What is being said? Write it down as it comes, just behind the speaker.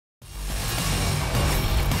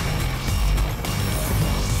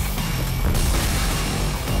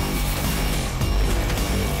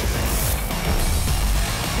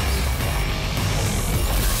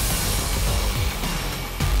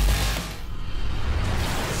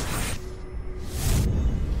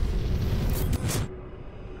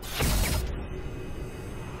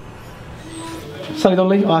Sonny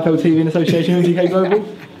Donnelly, IFL TV in association with DK Global.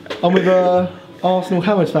 I'm with Arsenal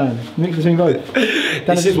Hammers fan, mixed between both.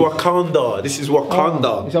 This is Wakanda. This is Wakanda.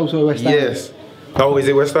 Oh, it's also a West Ham. Yes. Oh, is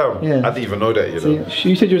it West Ham? Yeah. I didn't even know that, you know. See,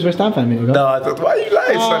 you said you was a West Ham fan a minute ago. No, why are you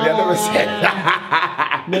lying, Sonny? I never said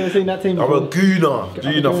that. Never seen that team before. I'm a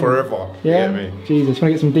gooner forever. Yeah? Me? Jesus, want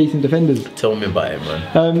to get some decent defenders. Tell me about it,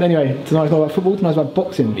 man. Anyway, tonight's not about football, tonight's about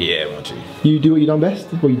boxing. Yeah, man, G. You do what you done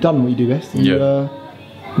best, well you've done what you do best, and you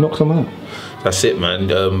knock someone out. That's it, man.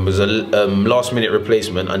 It was a last minute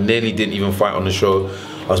replacement. I nearly didn't even fight on the show.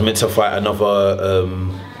 I was meant to fight another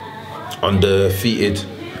undefeated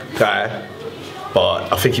guy,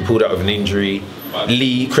 but I think he pulled out with an injury.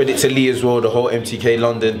 Lee, credit to Lee as well, the whole MTK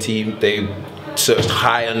London team, they searched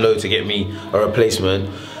high and low to get me a replacement.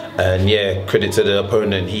 And yeah, credit to the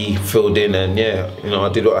opponent, he filled in, and yeah, you know, I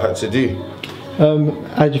did what I had to do.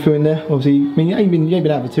 How did you feel in there? Obviously, I mean, you ain't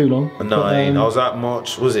been out for too long. No, but, I was at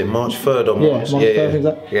March, was it March 3rd or March? Yeah, March 3rd, things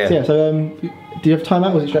like that. Yeah. So, do you have time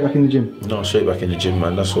out, or was it straight back in the gym? No, straight back in the gym,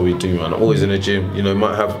 man. That's what we do, man. Always in the gym. You know,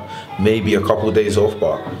 might have maybe a couple of days off,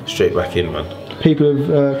 but straight back in, man. People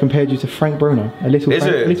have compared you to Frank Bruno, a little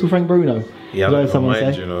Frank Bruno. Yeah, I don't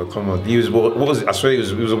mind, you know, come on. He was, what was it? I swear he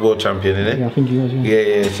was a world champion, innit? Yeah, I think he was, yeah.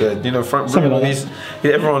 Yeah. So, you know, Frank Bruno, like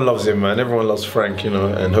everyone loves him, man. Everyone loves Frank, you know,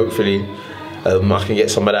 and hopefully I can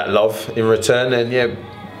get some of that love in return, and yeah,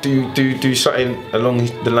 do something along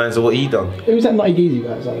the lines of what he done. Who was that Nutty Geezy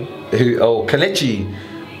guy, sorry? Who? Oh, Kelechi.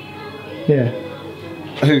 Yeah.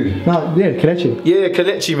 Who? No, yeah, Kelechi. Yeah,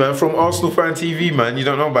 Kelechi, man, from Arsenal Fan TV, man. You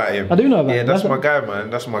don't know about him? I do know about him. Yeah, that's my guy,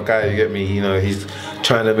 man. That's my guy. You get me? You know, he's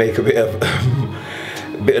trying to make a bit of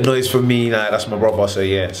noise for me. Like, that's my brother. So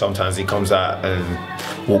yeah, sometimes he comes out and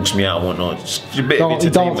walks me out and whatnot. Just a bit of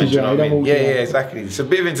entertainment. You know what I mean? Yeah, exactly. It's a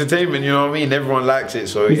bit of entertainment. You know what I mean? Everyone likes it.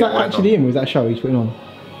 So is that actually him? Or is that a show he's putting on?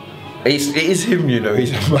 It is him. You know,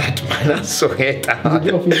 he's a madman. I swear down.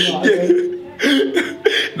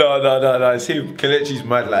 No, it's him. Kelechi's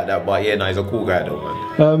mad like that, but yeah, no, he's a cool guy though,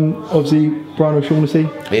 man. Obviously, Bruno Shaughnessy.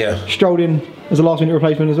 Yeah. Strolled in as a last minute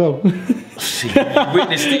replacement as well. See, you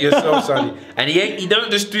witnessed it yourself, Sonny. And he don't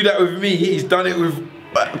just do that with me, he's done it with,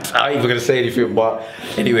 I ain't even gonna say anything, but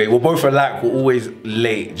anyway, we're both alike, we're always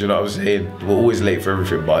late, do you know what I'm saying? We're always late for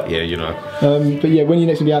everything, but yeah, you know. But yeah, when are you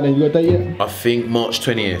next gonna be out there? You got a date yet? I think March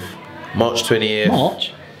 20th. March 20th.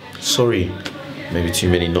 March? Sorry. Maybe too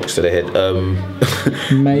many knocks to the head.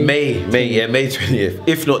 May 20th.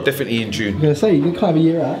 If not, definitely in June. I was gonna say, you're kind of a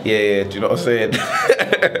year out. Yeah, do you know what I'm saying?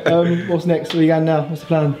 What's next? Where are you going now? What's the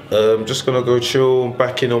plan? Just gonna go chill,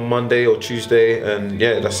 back in on Monday or Tuesday, and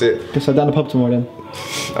yeah, that's it. So down the pub tomorrow then?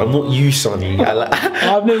 I'm not you, Sonny.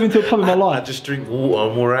 I've never been to a pub in my life. I just drink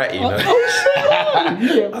water, I'm alright, you know.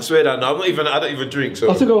 Yeah. I swear that, no, I don't even drink, so.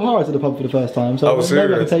 I still go hard to the pub for the first time, so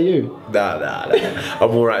maybe I can take you. Nah,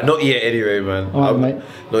 I'm alright. Not yet anyway, man. Alright, mate.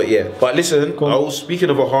 Not yet. But listen, speaking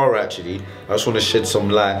of a horror actually, I just want to shed some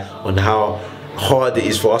light on how hard it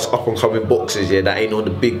is for us up and coming boxers, yeah, that ain't on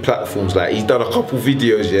the big platforms. Like, he's done a couple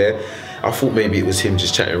videos, yeah. I thought maybe it was him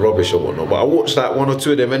just chatting rubbish or whatnot, but I watched like one or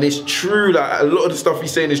two of them, and it's true, like a lot of the stuff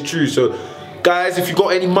he's saying is true. So guys, if you got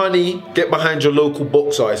any money, get behind your local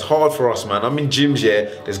boxer. It's hard for us, man. I'm in gyms, yeah,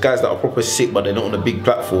 there's guys that are proper sick, but they're not on a big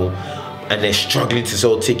platform, and they're struggling to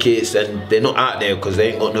sell tickets, and they're not out there because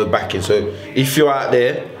they ain't got no backing. So if you're out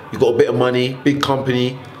there, you got a bit of money, big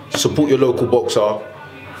company, support your local boxer.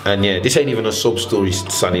 And yeah, this ain't even a sub story,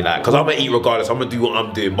 Sonny, like, because I'm gonna eat regardless, I'm gonna do what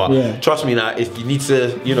I'm doing, but yeah, trust me, like, if you need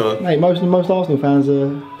to, you know. Mate, most Arsenal fans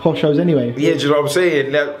are posh shows anyway. Yeah, do you know what I'm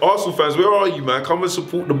saying? Like, Arsenal fans, where are you, man? Come and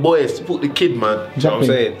support the boys, support the kid, man. Exactly. Do you know what I'm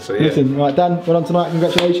saying? So yeah. Listen, right, Dan, well done tonight,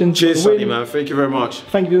 congratulations. Cheers, Sonny, man, thank you very much.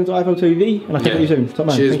 Thank you for doing to IFL TV, and I'll catch you soon. Top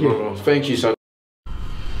man. Cheers, bro. Thank you, Sonny.